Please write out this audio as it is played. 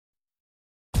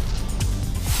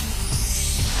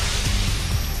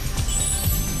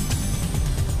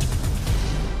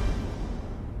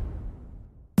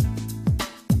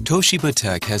Toshiba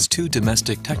Tech has two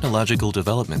domestic technological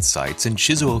development sites in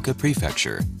Shizuoka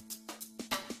Prefecture.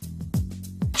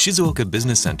 Shizuoka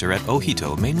Business Center at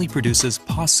Ohito mainly produces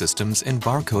POS systems and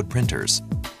barcode printers.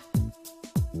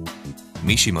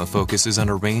 Mishima focuses on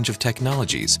a range of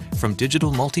technologies from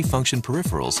digital multifunction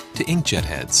peripherals to inkjet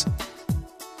heads.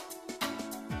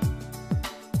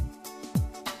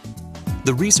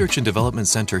 The Research and Development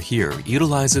Center here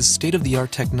utilizes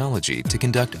state-of-the-art technology to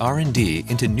conduct R&D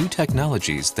into new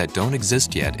technologies that don't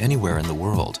exist yet anywhere in the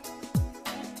world.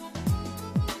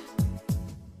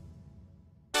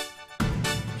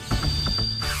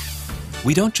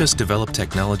 We don't just develop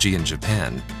technology in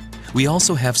Japan. We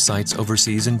also have sites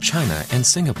overseas in China and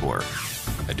Singapore.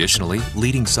 Additionally,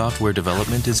 leading software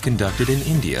development is conducted in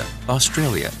India,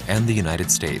 Australia, and the United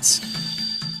States.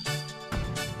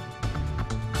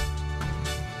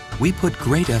 We put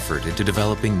great effort into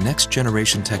developing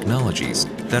next-generation technologies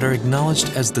that are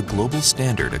acknowledged as the global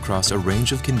standard across a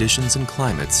range of conditions and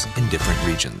climates in different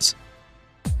regions.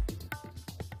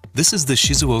 This is the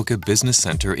Shizuoka Business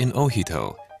Center in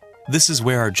Ohito. This is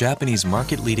where our Japanese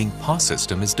market-leading POS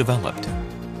system is developed.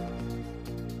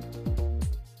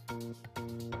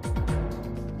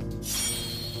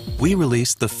 We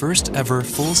released the first ever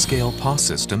full-scale POS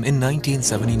system in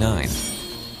 1979.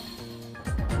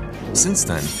 Since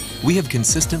then, we have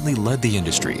consistently led the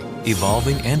industry,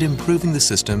 evolving and improving the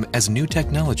system as new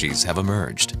technologies have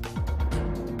emerged.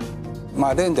 レ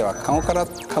ーンではカゴから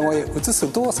カゴへ移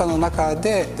す動作の中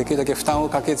でできるだけ負担を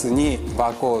かけずに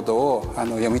バーコードを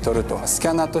読み取ると。スキ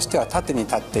ャナーとしては縦に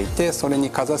立っていてそれ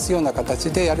にかざすような形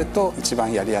でやると一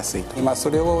番やりやすいと。今そ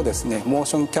れをですねモー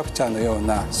ションキャプチャーのよう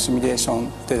なシミュレーショ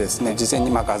ンでですね事前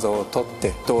に画像を撮っ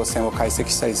て動線を解析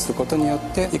したりすることによっ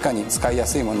ていかに使いや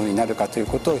すいものになるかという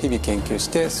ことを日々研究し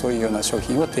てそういうような商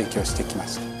品を提供してきま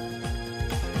した。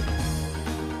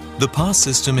The POS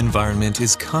system environment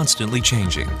is constantly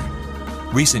changing.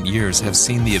 Recent years have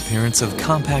seen the appearance of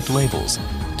compact labels,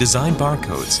 design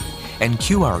barcodes, and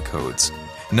QR codes,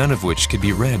 none of which could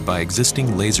be read by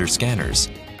existing laser scanners.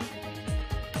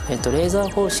 レーザ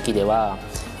ー方式では、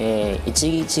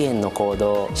一次元のコー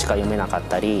ドしか読めなかっ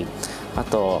たり、あ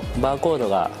とバーコード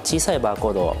が小さいバー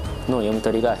コードの読み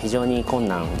取りが非常に困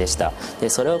難でした。で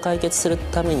それを解決する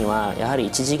ためにはやはり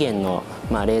一次元の、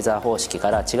レーザー方式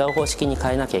から違う方式に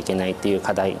変えなきゃいけないっていう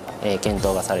課題、検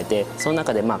討がされてその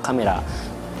中でカメラ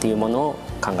っていうものを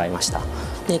考えました。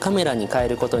でカメラに変え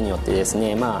ることによってです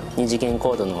ね、二次元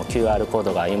コードの QR コー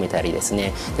ドが読めたりです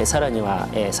ね、でさらには、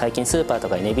最近スーパーと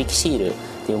かに値引きシールっ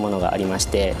ていうものがありまし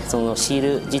てそのシ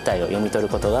ール自体を読み取る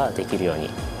ことができるように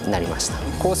なりました。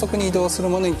高速に移動する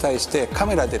ものに対してカ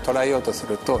メラで捉えようとす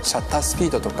るとシャッタースピ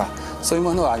ードとかそういう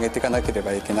ものを上げていかなけれ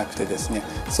ばいけなくてですね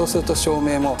そうすると照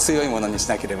明も強いものにし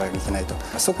なければいけないと。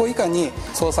そこをいかに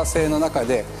操作性の中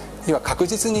で要は確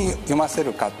実に読ませ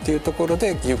るかっていうところ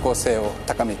で有効性を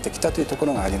高めてきたというとこ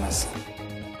ろがあります。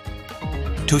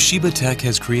Toshiba Tech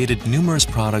has created numerous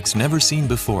products never seen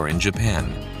before in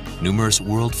Japan, numerous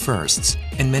world firsts,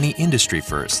 and many industry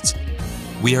firsts.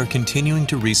 We are continuing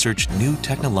to research new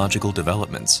technological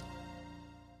developments.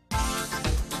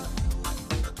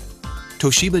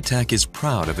 Toshiba Tech is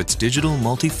proud of its digital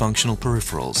multifunctional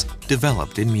peripherals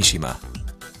developed in Mishima.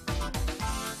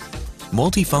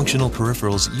 Multifunctional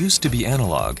peripherals used to be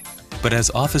analog, but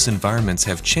as office environments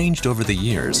have changed over the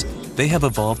years, they have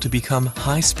evolved to become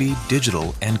high-speed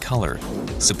digital and color,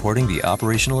 supporting the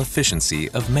operational efficiency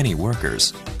of many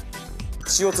workers.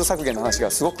 CO2 削減の話が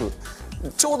すごく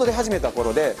ちょうど出始めた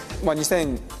頃で、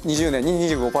2020年に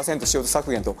 25%CO2 削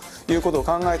減ということを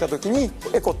考えた時に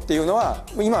エコっていうのは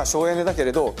今は省エネだけ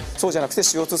れどそうじゃなくて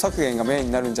CO2 削減がメイン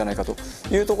になるんじゃないかと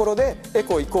いうところでエ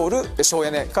コイコール省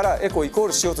エネからエコイコー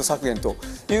ル CO2 削減と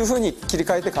いうふうに切り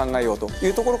替えて考えようとい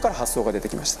うところから発想が出て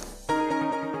きました。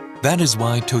That is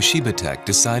why Toshiba Tech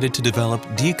decided to develop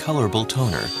decolorable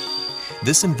toner.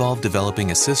 This involved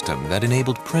developing a system that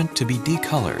enabled print to be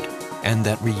decolored and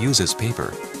that reuses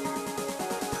paper.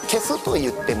 消すと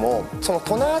言ってもその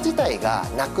トナー自体が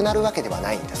なくなるわけでは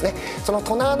ないんですね。その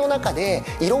トナーの中で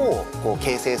色を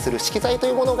形成する色彩と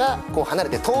いうものが離れ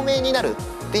て透明になる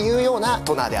っていうような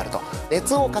トナーであると。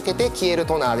熱をかけて消える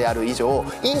トナーである以上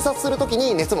印刷する時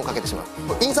に熱もかけてしまう。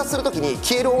印刷する時に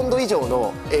消える温度以上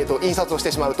の、印刷をし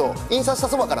てしまうと印刷した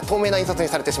そばから透明な印刷に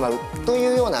されてしまうと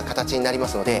いうような形になりま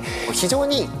すので非常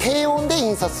に低温で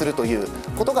印刷するという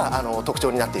ことが特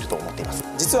徴になっていると思っています。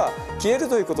実は消える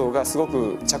ということがすご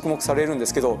く着目されるんで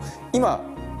すけど今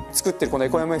作ってるこのエ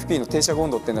コ MFP の定着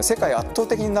温度っていうのは世界圧倒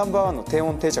的にナンバーワンの低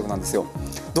温定着なんですよ。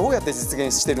どうやって実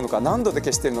現しているのか、何度で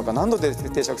消しているのか、何度で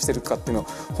定着しているかっていうのを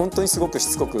本当にすごくし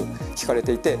つこく聞かれ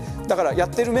ていて、だからやっ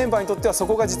てるメンバーにとってはそ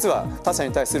こが実は他社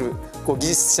に対する技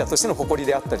術者としての誇り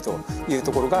であったりという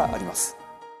ところがあります。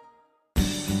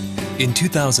In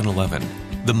 2011,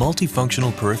 the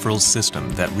multifunctional peripherals system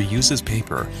that reuses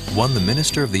paper won the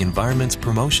Minister of the Environment's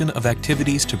Promotion of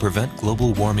Activities to Prevent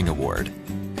Global Warming Award.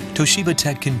 Toshiba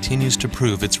Tech continues to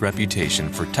prove its reputation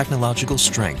for technological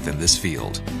strength in this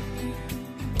field.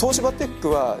 東芝テッ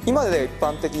クは今で一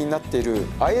般的になっている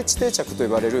IH 定着と呼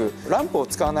ばれるランプを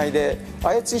使わないで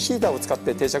IH ヒーターを使っ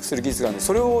て定着する技術があるので、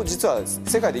それを実は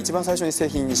世界で一番最初に製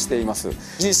品にしています。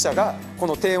技術者がこ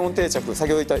の低温定着、先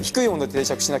ほど言った低い温度で定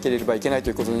着しなければいけない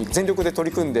ということに全力で取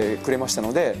り組んでくれました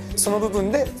ので、その部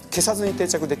分で消さずに定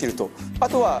着できると。あ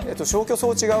とは、消去装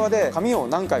置側で紙を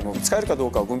何回も使えるかど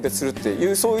うかを分別するって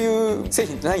いう、そういう製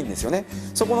品ってないんですよね。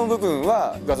そこの部分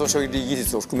は画像処理技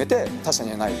術を含めて他社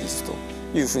にはない技術と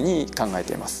いうふうに考え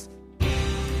ています。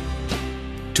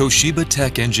Toshiba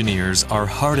Tech engineers are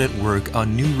hard at work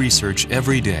on new research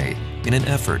every day in an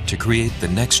effort to create the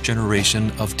next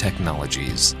generation of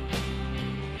technologies.